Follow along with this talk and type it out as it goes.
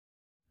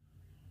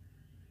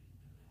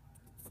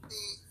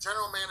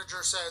general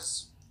manager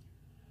says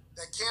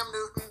that Cam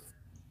Newton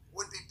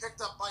would be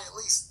picked up by at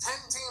least 10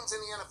 teams in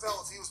the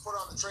NFL if he was put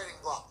on the trading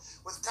block.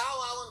 With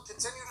Kyle Allen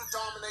continuing to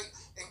dominate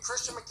and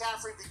Christian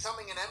McAfee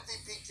becoming an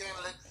MVP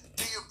candidate,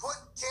 do you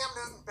put Cam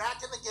Newton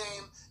back in the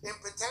game and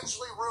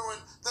potentially ruin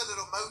the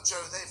little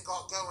mojo they've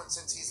got going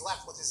since he's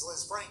left with his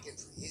Liz Frank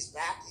injury? He's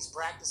back, he's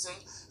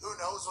practicing. Who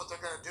knows what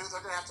they're going to do?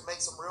 They're going to have to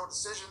make some real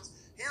decisions.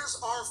 Here's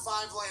our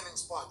 5 landing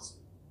spots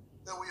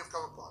that we have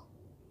come upon.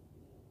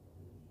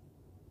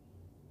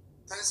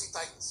 Tennessee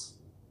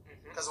Titans,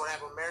 because of what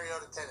happened with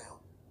Mariota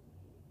Tannehill.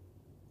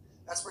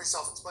 That's pretty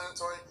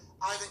self-explanatory.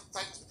 I think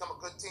the Titans become a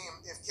good team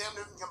if Cam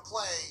Newton can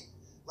play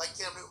like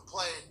Cam Newton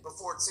played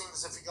before it seemed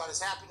as if he got his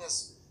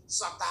happiness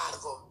sucked out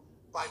of him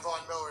by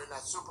Von Miller in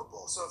that Super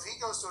Bowl. So if he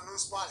goes to a new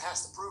spot,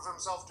 has to prove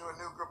himself to a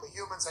new group of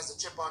humans, has a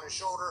chip on his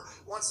shoulder,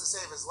 wants to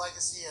save his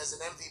legacy as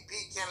an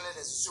MVP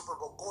candidate, as a Super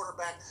Bowl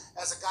quarterback,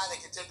 as a guy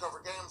that can take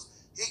over games,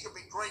 he could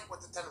be great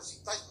with the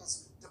Tennessee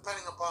Titans,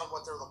 depending upon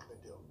what they're looking to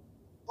do.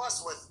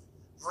 Plus, with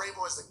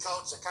Vrabel as the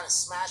coach, that kind of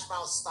smash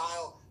mouth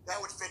style, that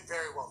would fit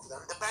very well for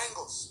them. The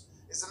Bengals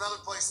is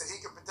another place that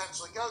he could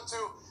potentially go to.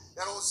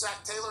 That old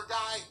Zach Taylor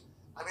guy,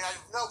 I mean, I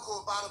have no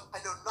clue about him. I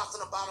know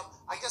nothing about him.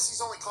 I guess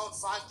he's only called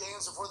 5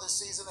 games before this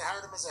season. They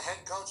hired him as a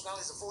head coach. Now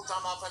he's a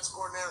full-time offensive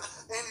coordinator.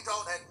 Andy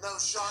Dalton had no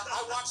shot.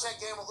 I watched that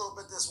game a little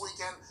bit this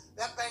weekend.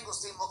 That Bengals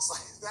team looks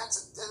like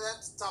that's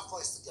a tough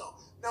place to go.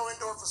 No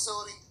indoor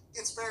facility.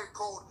 Gets very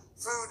cold.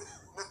 Food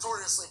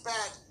notoriously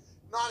bad.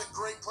 Not a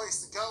great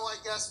place to go, I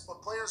guess,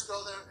 but players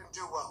go there and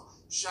do well.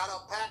 Shout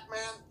out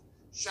Pac-Man.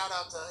 Shout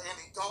out to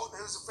Andy Dalton,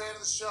 who's a fan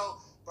of the show.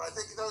 But I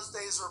think those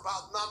days are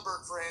about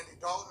numbered for Andy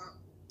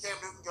Dalton. Cam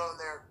Newton going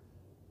there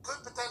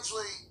could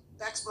potentially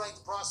expedite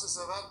the process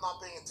of them not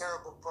being a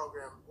terrible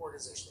program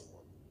organization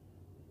anymore.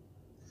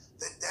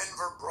 The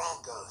Denver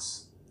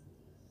Broncos.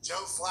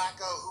 Joe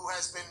Flacco, who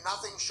has been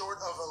nothing short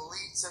of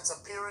elite since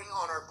appearing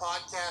on our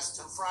podcast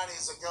 2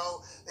 Fridays ago.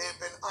 They have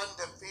been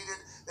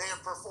undefeated. They have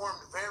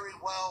performed very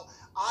well.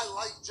 I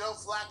like Joe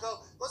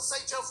Flacco. Let's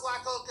say Joe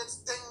Flacco gets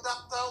dinged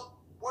up, though.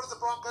 What do the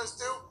Broncos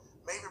do?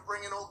 Maybe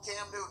bring in old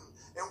Cam Newton.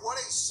 And what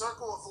a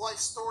circle of life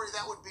story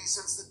that would be,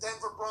 since the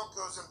Denver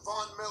Broncos and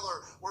Von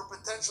Miller were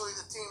potentially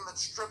the team that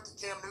stripped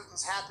Cam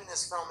Newton's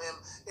happiness from him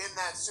in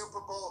that Super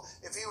Bowl.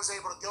 If he was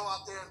able to go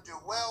out there and do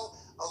well,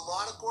 a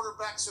lot of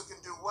quarterbacks who can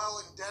do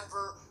well in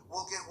Denver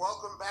will get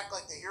welcomed back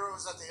like the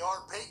heroes that they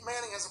are. Peyton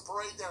Manning has a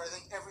parade there, I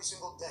think, every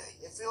single day.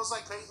 It feels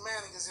like Peyton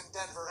Manning is in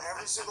Denver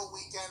every single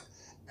weekend,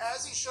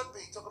 as he should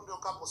be. Took him to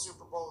a couple of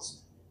Super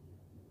Bowls.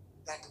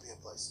 That could be a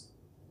place.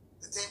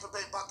 The Tampa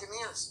Bay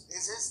Buccaneers.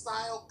 Is his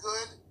style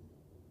good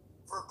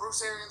for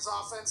Bruce Arians'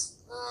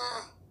 offense?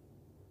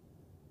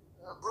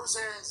 Bruce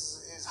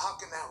Arians is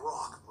hucking that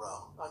rock,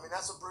 bro. I mean,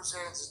 that's what Bruce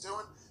Arians is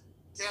doing.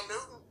 Cam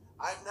Newton,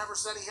 I've never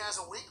said he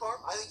has a weak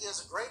arm. I think he has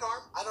a great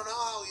arm. I don't know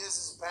how he is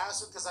as a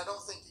passer, because I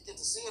don't think you get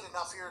to see it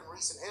enough here in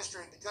recent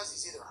history, because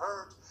he's either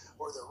hurt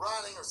or they're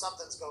running or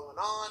something's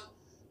going on.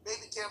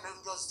 Maybe Cam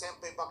Newton goes to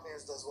Tampa Bay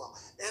Buccaneers, does well.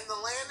 And the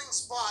landing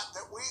spot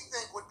that we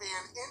think would be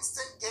an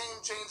instant game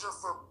changer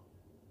for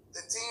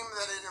the team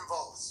that it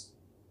involves.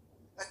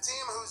 A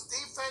team whose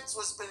defense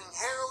was being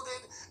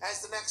heralded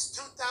as the next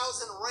 2000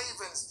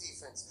 Ravens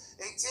defense.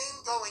 A team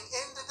going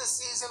into the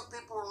season,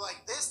 people were like,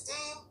 this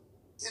team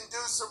can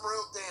do some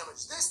real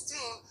damage. This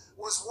team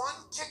was one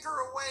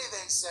kicker away,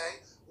 they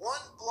say. One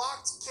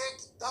blocked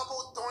kick,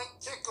 double doink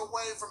kick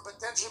away from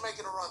potentially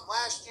making a run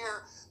last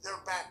year.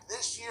 They're back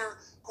this year.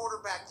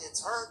 Quarterback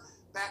gets hurt.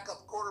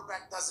 Backup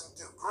quarterback doesn't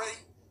do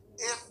great.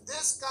 If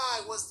this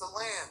guy was to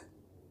land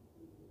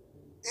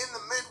in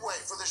the midway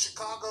for the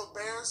Chicago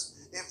Bears,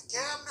 if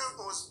Cam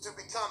Newton was to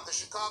become the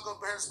Chicago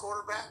Bears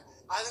quarterback,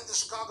 I think the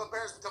Chicago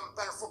Bears become a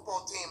better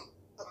football team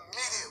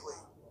immediately.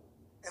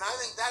 And I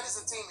think that is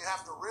the team you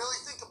have to really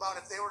think about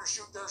if they were to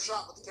shoot their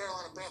shot with the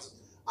Carolina Panthers.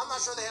 I'm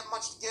not sure they have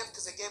much to give,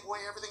 because they gave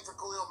away everything for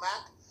Khalil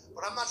Mack,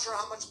 but I'm not sure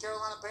how much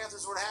Carolina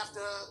Panthers would have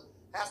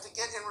to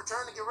get in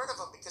return to get rid of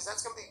him, because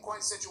that's going to be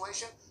quite a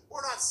situation.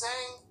 We're not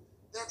saying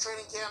they're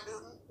trading Cam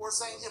Newton. We're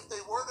saying if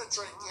they were to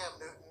trade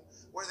Cam Newton,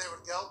 where they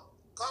would go.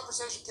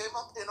 Conversation came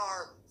up in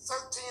our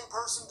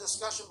 13-person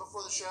discussion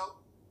before the show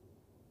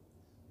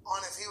on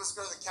if he was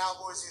to go to the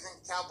Cowboys. You think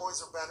the Cowboys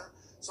are better?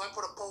 So I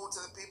put a poll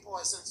to the people.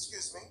 I said,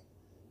 excuse me,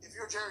 if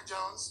you're Jerry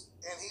Jones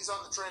and he's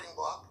on the trading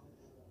block,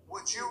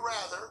 would you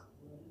rather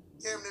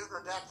Cam Newton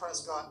or Dak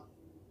Prescott?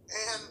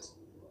 And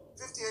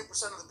 58%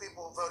 of the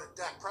people voted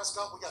Dak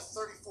Prescott. We got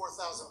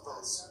 34,000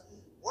 votes.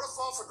 What a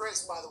fall for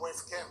grace, by the way,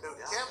 for Cam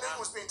Newton. Cam Newton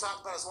was being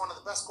talked about as one of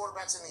the best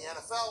quarterbacks in the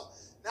NFL.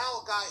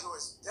 Now a guy who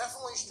has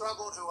definitely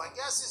struggled, who I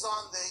guess is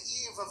on the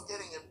eve of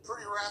getting a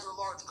pretty rather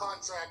large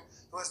contract,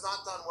 who has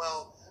not done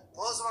well,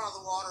 blows him out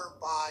of the water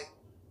by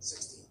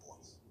 16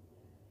 points.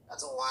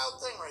 That's a wild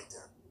thing right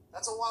there.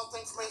 That's a wild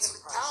thing for me. And the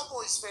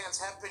Cowboys fans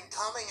have been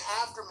coming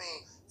after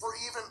me for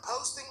even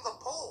posting the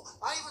poll.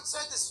 I even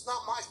said this is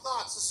not my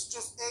thoughts. This is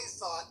just a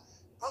thought.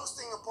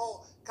 Posting the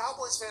poll.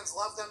 Cowboys fans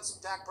love them some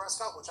Dak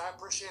Prescott, which I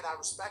appreciate, I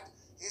respect.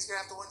 He's going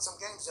to have to win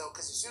some games, though,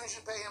 because as soon as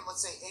you pay him,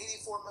 let's say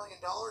 $84 million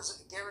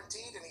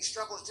guaranteed, and he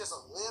struggles just a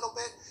little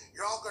bit,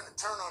 you're all going to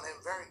turn on him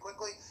very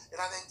quickly.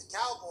 And I think the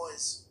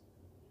Cowboys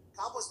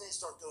need to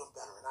start doing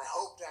better. And I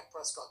hope Dak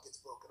Prescott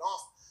gets broken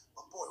off.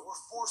 But, boy, we're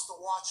forced to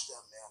watch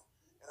them, man.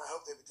 And I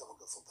hope they become a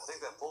good football team. I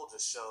think that poll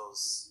just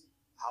shows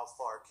how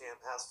far Cam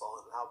has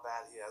fallen and how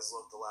bad he has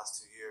looked the last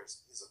 2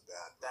 years. He's a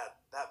bad man.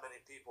 That many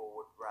people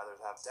would rather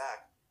have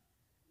Dak,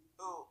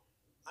 who,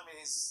 I mean,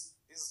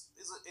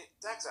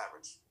 Dak's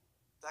average.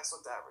 Dak's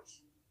looked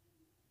average.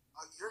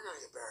 You're going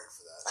to get buried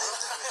for that.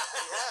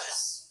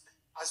 Yes.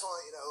 I just want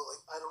to let you know,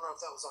 like, I don't know if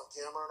that was on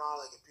camera or not,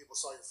 like if people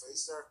saw your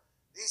face there.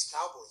 These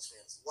Cowboys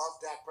fans love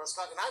Dak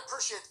Prescott, and I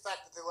appreciate the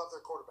fact that they love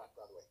their quarterback,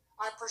 by the way.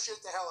 I appreciate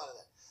the hell out of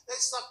that. They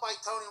stuck by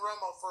Tony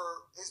Romo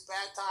for his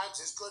bad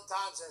times, his good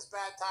times, and his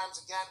bad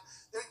times again.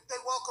 They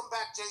welcome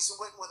back Jason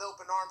Witten with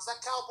open arms. That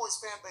Cowboys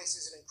fan base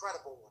is an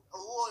incredible one, a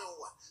loyal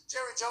one.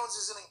 Jerry Jones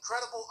is an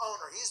incredible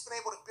owner. He's been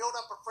able to build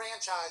up a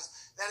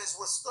franchise that has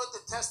withstood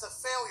the test of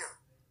failure.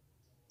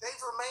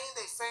 They've remained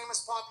a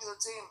famous, popular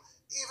team,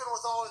 even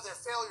with all of their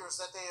failures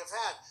that they have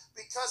had,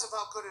 because of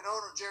how good an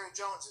owner Jerry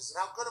Jones is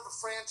and how good of a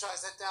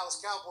franchise that Dallas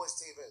Cowboys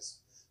team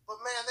is. But,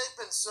 man, they've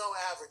been so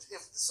average.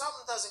 If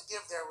something doesn't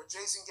give there with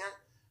Jason Garrett,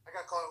 I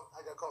got a call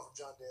from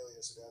John Daly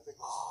yesterday. I think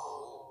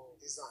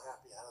he's not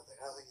happy. I don't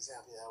think he's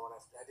happy that one.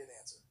 I didn't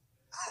answer.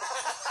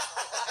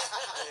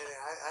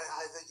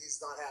 I think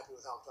he's not happy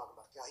with how I'm talking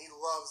about the Cowboys. He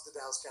loves the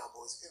Dallas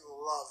Cowboys and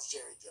loves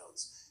Jerry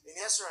Jones. And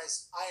yesterday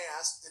I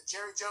asked, did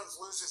Jerry Jones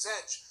lose his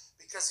edge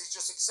because he's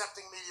just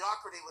accepting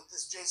mediocrity with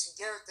this Jason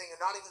Garrett thing and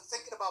not even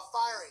thinking about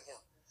firing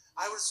him?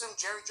 I would assume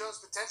Jerry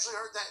Jones potentially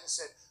heard that and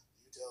said,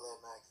 you tell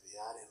that McAfee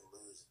I didn't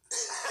lose it.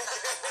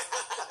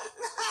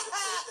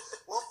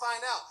 We'll find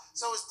out.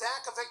 So is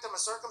Dak a victim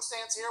of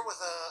circumstance here with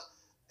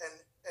an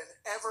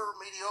ever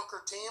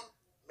mediocre team?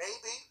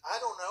 Maybe. I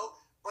don't know.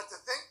 But to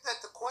think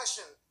that the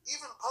question,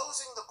 even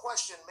posing the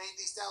question, made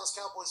these Dallas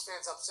Cowboys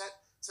fans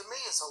upset, to me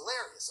is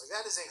hilarious. Like,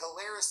 that is a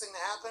hilarious thing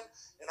to happen,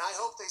 and I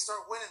hope they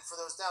start winning for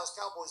those Dallas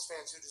Cowboys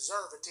fans who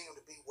deserve a team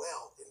to be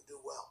well and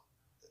do well.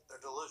 They're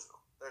delusional.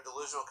 They're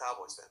delusional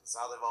Cowboys fans. It's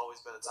how they've always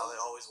been. It's how they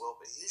always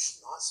will be. You should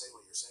not say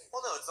what you're saying.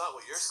 Well, no, it's not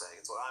what you're saying.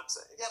 It's what I'm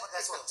saying. Yeah, but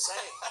that's what I'm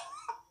saying.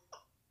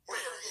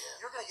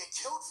 You're going to get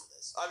killed for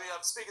this. I mean,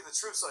 I'm speaking the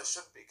truth, so I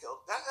shouldn't be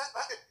killed.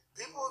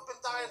 People have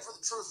been dying for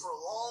the truth for a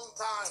long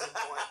time.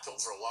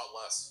 Killed for a lot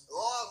less. A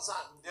long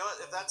time. You know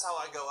what? If that's how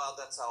I go out,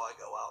 that's how I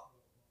go out.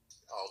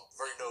 Oh,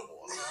 very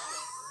noble.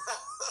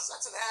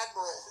 That's an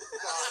admiral.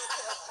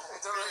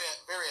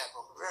 Very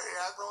admirable. Very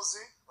admiral,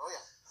 see? Oh,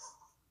 yeah.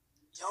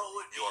 You know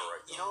what would be, You are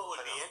right, you know what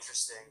would be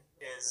interesting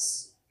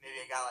is maybe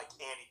a guy like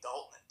Andy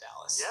Dalton in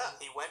Dallas. Yeah.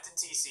 He went to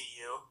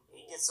TCU.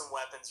 He gets some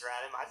weapons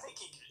around him. I think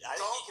he could.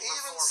 Don't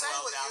even say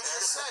well what down you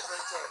there. just said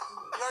right there.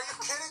 Are you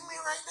kidding me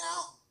right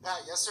now?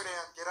 Pat, yesterday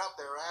on Get Up,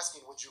 they were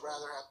asking, would you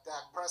rather have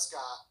Dak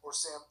Prescott or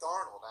Sam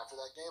Darnold after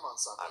that game on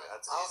Sunday? I mean,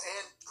 that's easy.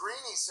 And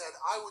Greeny said,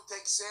 I would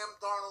take Sam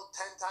Darnold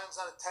 10 times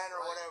out of 10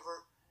 or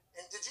whatever.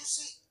 And did you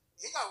see?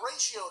 He got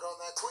ratioed on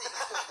that tweet.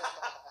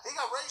 He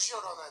got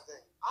ratioed on that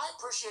thing. I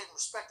appreciate and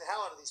respect the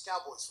hell out of these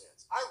Cowboys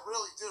fans. I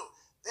really do.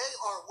 They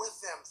are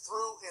with them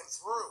through and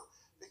through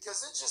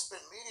because it's just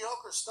been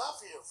mediocre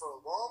stuff here for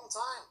a long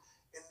time.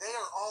 And they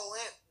are all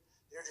in.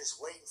 They're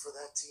just waiting for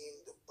that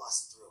team to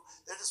bust through.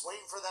 They're just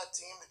waiting for that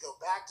team to go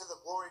back to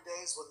the glory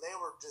days when they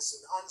were just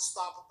an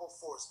unstoppable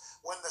force.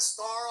 When the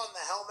star on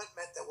the helmet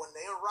meant that when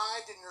they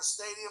arrived in your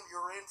stadium, you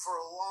were in for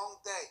a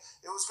long day.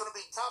 It was going to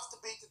be tough to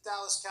beat the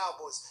Dallas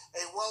Cowboys,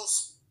 a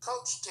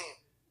well-coached team,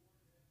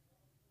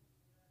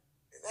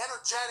 an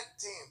energetic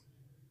team,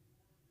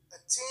 a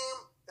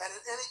team that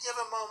at any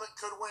given moment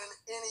could win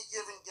any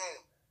given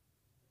game.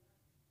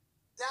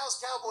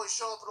 Dallas Cowboys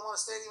show up in a lot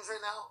of stadiums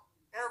right now.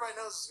 Everybody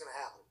knows it's going to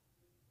happen.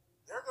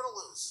 They're going to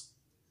lose.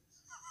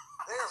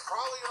 They are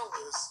probably going to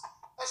lose.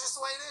 That's just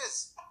the way it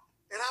is.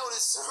 And I would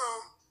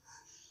assume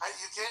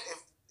you can't.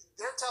 If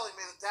they're telling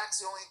me that Dak's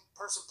the only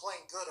person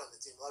playing good on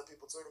the team, a lot of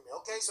people tweeting me.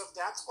 Okay, so if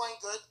Dak's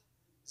playing good,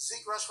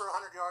 Zeke rushed for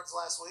 100 yards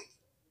last week.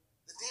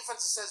 The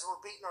defense says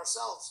we're beating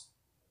ourselves.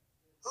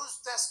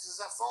 Whose desk does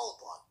that fall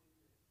upon?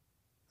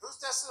 Whose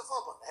desk does it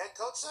fall upon? The head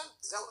coach then?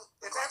 Is that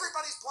if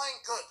everybody's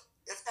playing good,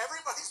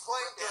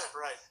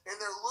 Right. and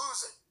they're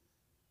losing,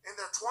 and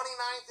they're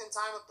 29th in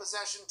time of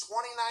possession,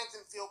 29th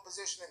in field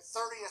position, and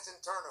 30th in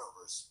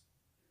turnovers.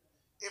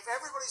 If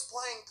everybody's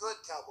playing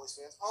good, Cowboys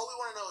fans, all we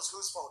want to know is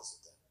whose fault is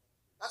it then?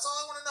 That's all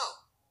I want to know.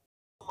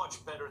 Much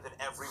better than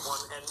everyone,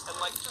 and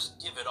like, just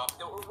give it up.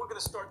 You know, we're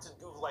going to start to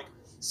do, like,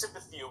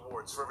 sympathy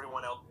awards for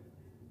everyone else.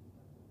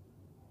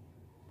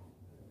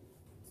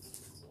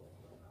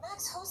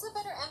 Max, who's the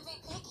better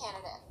MVP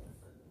candidate?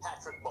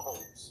 Patrick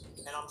Mahomes.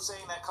 And I'm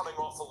saying that coming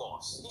off a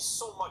loss. He's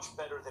so much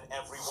better than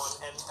everyone,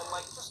 and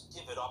like, just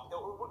give it up. You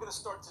know, we're going to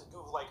start to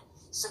do, like,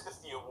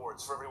 sympathy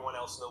awards for everyone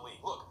else in the league.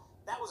 Look,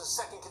 that was a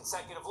second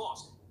consecutive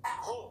loss. At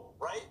home,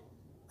 right?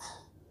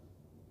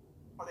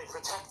 Are they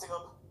protecting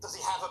him? Does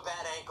he have a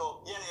bad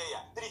ankle? Yeah.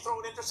 Did he throw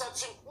an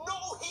interception? No,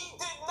 he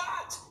did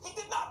not. He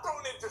did not throw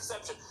an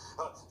interception.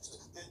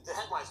 The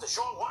headlines,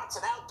 DeShaun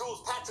Watson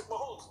outduels Patrick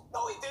Mahomes.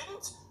 No, he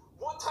didn't.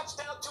 1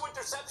 touchdown, 2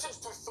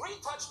 interceptions, to 3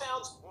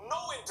 touchdowns,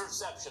 no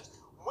interceptions.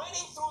 When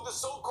he threw the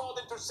so-called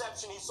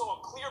interception, he saw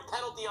a clear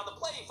penalty on the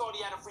play. He thought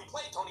he had a free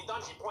play. Tony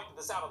Dungy pointed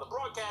this out on the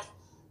broadcast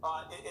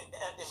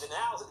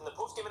in the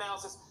post-game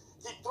analysis.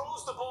 He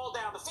throws the ball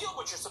down the field,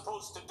 which you're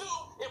supposed to do.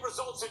 It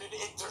results in an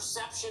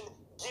interception.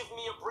 Give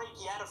me a break.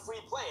 He had a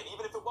free play. And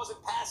even if it wasn't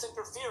pass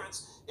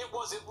interference, it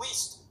was at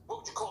least,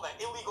 what would you call that,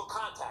 illegal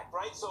contact,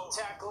 right? So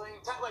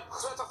Tackling.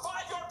 so that's a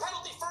 5-yard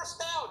penalty,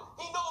 first down.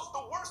 He knows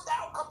the worst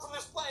outcome from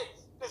this play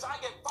is I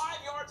get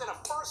 5 yards and a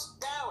first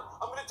down.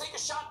 I'm going to take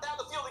a shot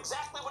down the field,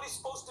 exactly what he's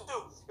supposed to do.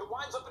 It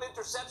winds up an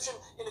interception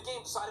in a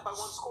game decided by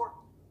 1 score.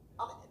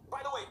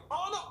 By the way,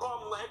 on a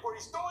bum leg where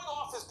he's throwing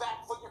off his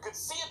back foot, you could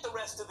see it the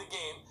rest of the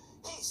game.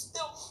 He's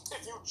still,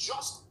 if you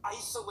just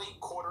isolate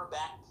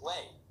quarterback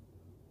play,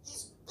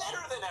 he's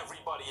better than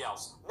everybody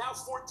else. Now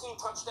 14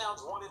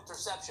 touchdowns, 1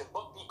 interception,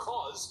 but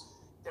because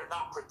they're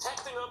not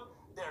protecting him,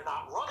 they're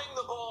not running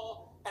the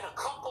ball, and a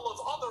couple of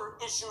other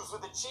issues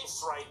with the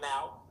Chiefs right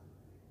now,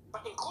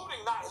 but including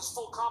not his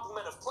full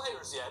complement of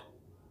players yet,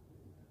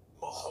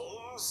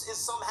 Mahomes is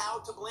somehow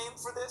to blame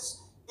for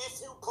this. If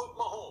you put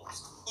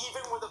Mahomes,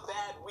 even with a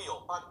bad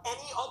wheel, on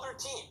any other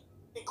team,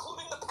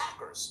 including the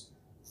Packers,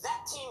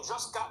 that team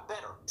just got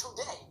better.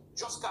 Today,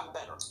 just got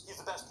better.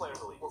 He's the best player in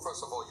the league. Well,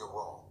 first of all, you're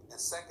wrong.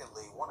 And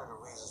secondly, one of the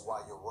reasons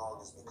why you're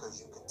wrong is because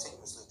you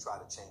continuously try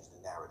to change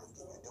the narrative.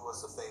 Can you do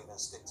us a favor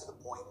and stick to the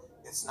point?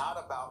 It's not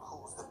about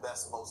who's the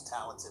best, most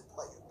talented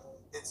player.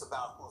 It's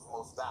about who's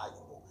most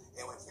valuable.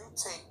 And if you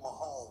take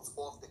Mahomes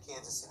off the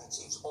Kansas City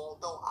Chiefs,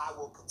 although I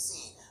will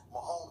concede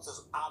Mahomes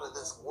is out of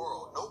this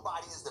world,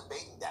 nobody is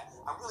debating that.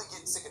 I'm really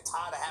getting sick and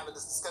tired of having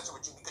this discussion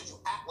with you because you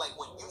act like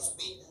when you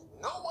speak,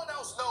 no one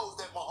else knows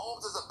that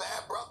Mahomes is a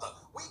bad brother.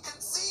 We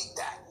concede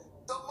that.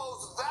 The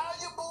most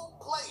valuable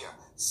player,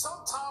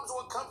 sometimes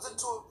what comes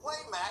into a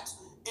play match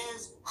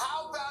is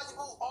how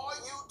valuable are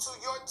you to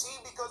your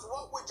team, because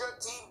what would your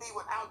team be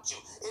without you?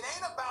 It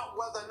ain't about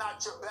whether or not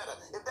you're better.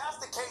 If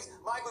that's the case,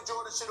 Michael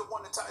Jordan should have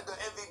won the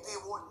MVP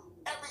award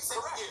every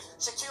single year.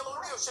 Shaquille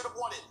O'Neal should have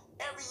won it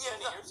every year.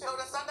 No,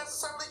 that's not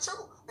necessarily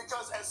true,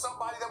 because as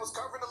somebody that was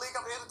covering the league,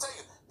 I'm here to tell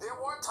you, there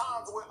were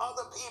times where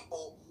other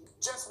people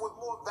just were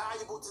more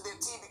valuable to their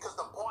team because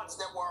the parts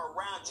that were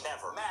around you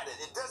never mattered.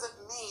 It doesn't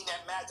mean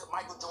that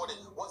Michael Jordan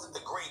wasn't the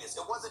greatest.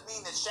 It wasn't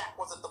mean that Shaq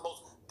wasn't the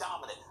most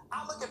dominant.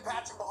 I look at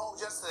Patrick Mahomes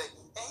yesterday,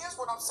 and here's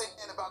what I'm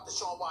saying about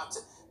DeShaun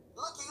Watson.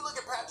 You look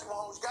at Patrick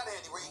Mahomes, you got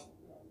Andy Reid.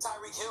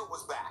 Tyreek Hill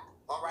was back.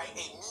 All right,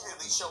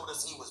 immediately showed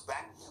us he was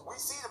back. We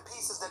see the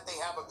pieces that they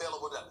have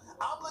available to them.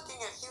 I'm looking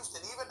at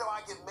Houston, even though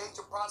I give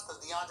major props because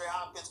DeAndre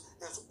Hopkins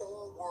is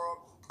all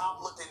world.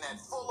 I'm looking at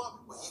Fuller.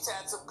 He's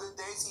had some good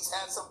days. He's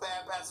had some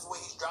bad passes where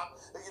he's dropped.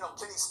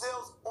 Kenny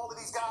Stills, all of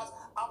these guys.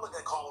 I'm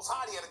looking at Carlos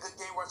Hyde. He had a good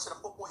game rushing the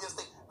football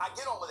yesterday. I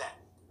get all of that.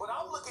 But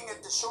I'm looking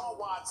at DeShaun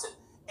Watson.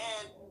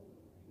 And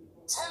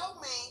tell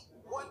me,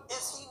 what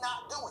is he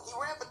not doing? He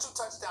ran for 2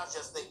 touchdowns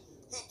yesterday.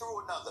 He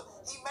threw another.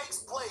 He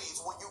makes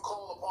plays when you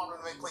call upon him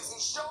to make plays. He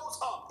shows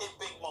up in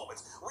big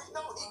moments. We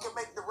know he can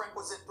make the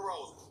requisite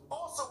throws.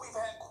 Also, we've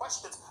had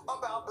questions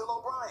about Bill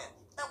O'Brien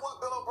and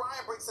what Bill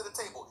O'Brien brings to the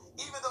table.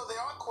 Even though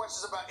there are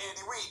questions about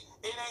Andy Reid,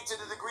 it ain't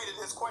to the degree that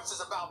there's questions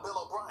about Bill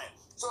O'Brien.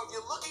 So if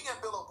you're looking at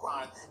Bill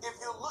O'Brien,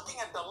 if you're looking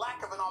at the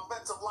lack of an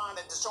offensive line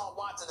that DeShaun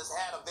Watson has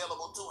had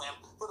available to him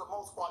for the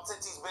most part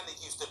since he's been to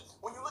Houston,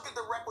 when you look at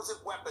the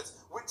requisite weapons,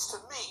 which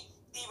to me,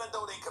 even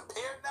though they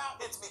compared now,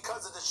 it's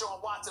because of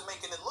DeShaun Watson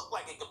making it look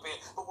like it compared.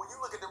 But when you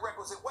look at the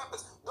requisite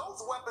weapons,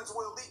 those weapons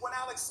were elite when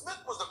Alex Smith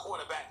was the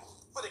quarterback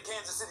for the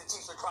Kansas City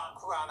Chiefs, for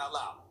crying out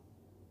loud.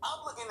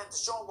 I'm looking at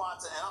DeShaun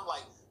Watson, and I'm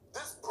like,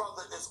 this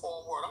brother is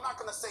all world. I'm not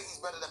going to say he's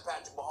better than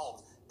Patrick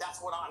Mahomes.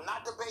 I'm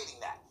not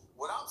debating that.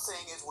 What I'm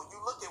saying is when you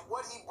look at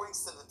what he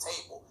brings to the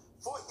table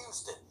for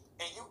Houston,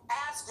 and you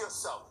ask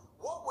yourself,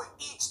 what would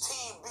each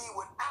team be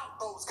without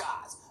those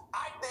guys?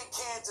 I think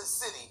Kansas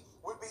City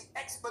would be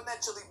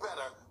exponentially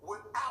better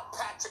without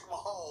Patrick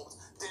Mahomes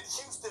than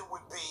Houston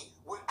would be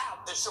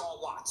without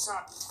DeShaun Watson.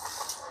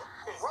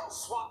 If we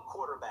swap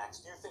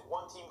quarterbacks, do you think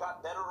one team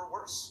got better or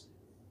worse?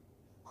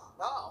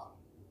 No.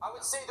 I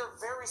would say they're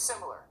very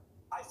similar.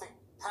 I think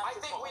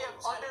we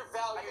have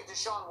undervalued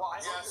DeShaun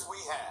Watson. Yes,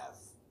 we have.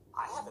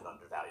 I haven't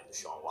undervalued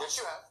DeShaun Watson. Yes,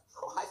 you have.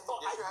 I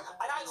thought Yes, you have.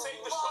 I'm not saying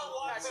DeShaun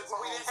Watson.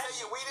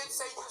 We didn't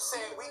say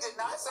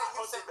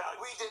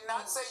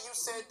you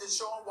said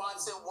DeShaun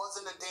Watson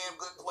wasn't a damn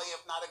good player,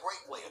 if not a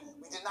great player.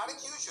 We did not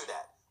accuse you of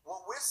that.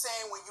 What we're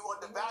saying when you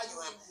undervalue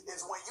him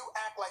is when you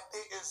act like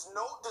there is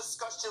no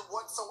discussion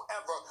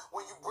whatsoever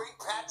when you bring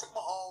Patrick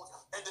Mahomes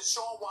and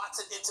DeShaun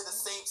Watson into the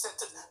same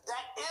sentence.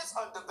 That is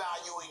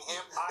undervaluing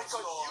him because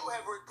you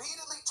have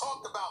repeatedly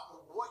talked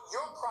about what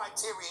your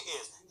criteria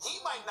is. He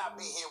might not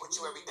be here with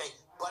you every day.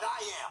 but I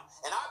am.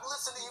 And I've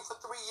listened to you for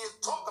 3 years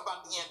talk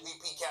about the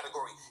MVP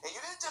category. And you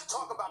didn't just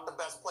talk about the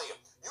best player.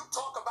 You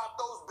talk about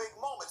those big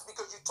moments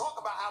because you talk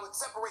about how it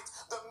separates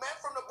the men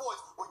from the boys.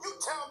 When you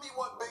tell me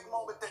one big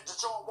moment that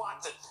DeShaun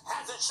Watson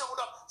hasn't shown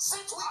up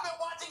since we've been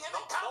watching him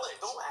in college.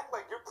 Don't act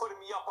like you're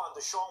putting me up on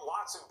DeShaun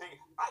Watson.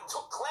 I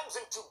took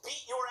Clemson to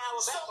beat your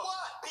Alabama. So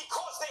what?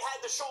 Because they had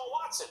DeShaun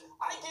Watson.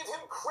 I give him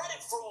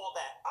credit for all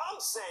that.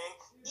 I'm saying,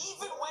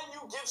 even when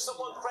you give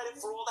someone credit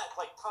for all that,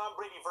 like Tom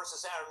Brady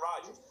versus Aaron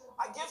Rodgers,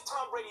 I give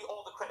Tom Brady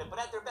all the credit, but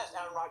at their best,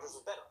 Aaron Rodgers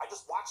was better. I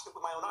just watched it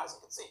with my own eyes. I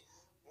can see.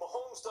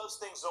 Mahomes does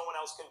things no one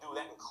else can do.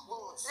 That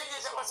includes.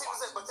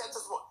 But that's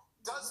just what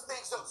does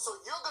things. So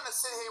you're gonna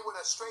sit here with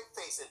a straight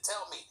face and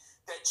tell me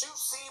that you've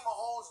seen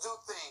Mahomes do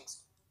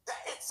things that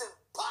it's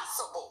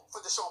impossible for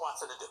DeShaun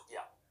Watson to do.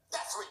 Yeah.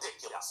 That's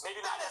ridiculous. Yeah,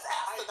 maybe that not. is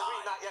asinine. I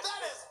agree, not yet.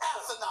 That is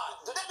asinine.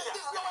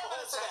 There's no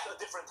evidence of That's that. a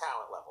different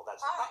talent level. That's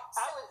All right,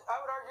 I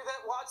would argue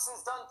that Watson's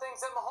done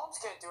things that Mahomes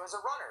can't do as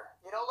a runner.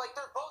 You know, like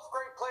they're both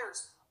great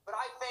players, but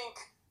I think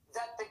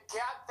that the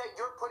gap that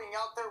you're putting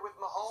out there with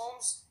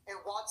Mahomes and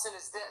Watson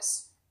is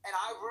this. And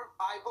I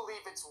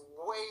believe it's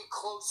way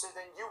closer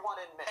than you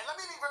want to admit. And let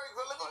me be very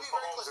clear. Let me be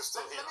very clear.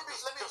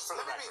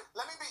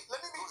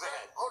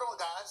 Hold on,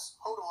 guys.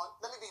 Hold on.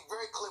 Let me be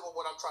very clear with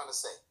what I'm trying to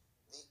say.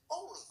 The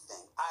only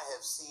thing I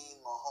have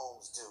seen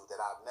Mahomes do that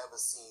I've never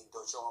seen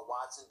DeShaun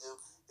Watson do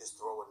is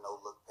throw a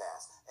no-look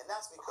pass. And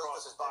that's because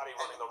across his body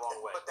running the wrong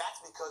way. But that's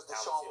because Down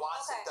the DeShaun field.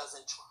 Watson Okay.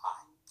 doesn't try.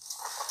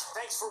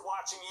 Thanks for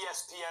watching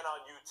ESPN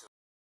on YouTube.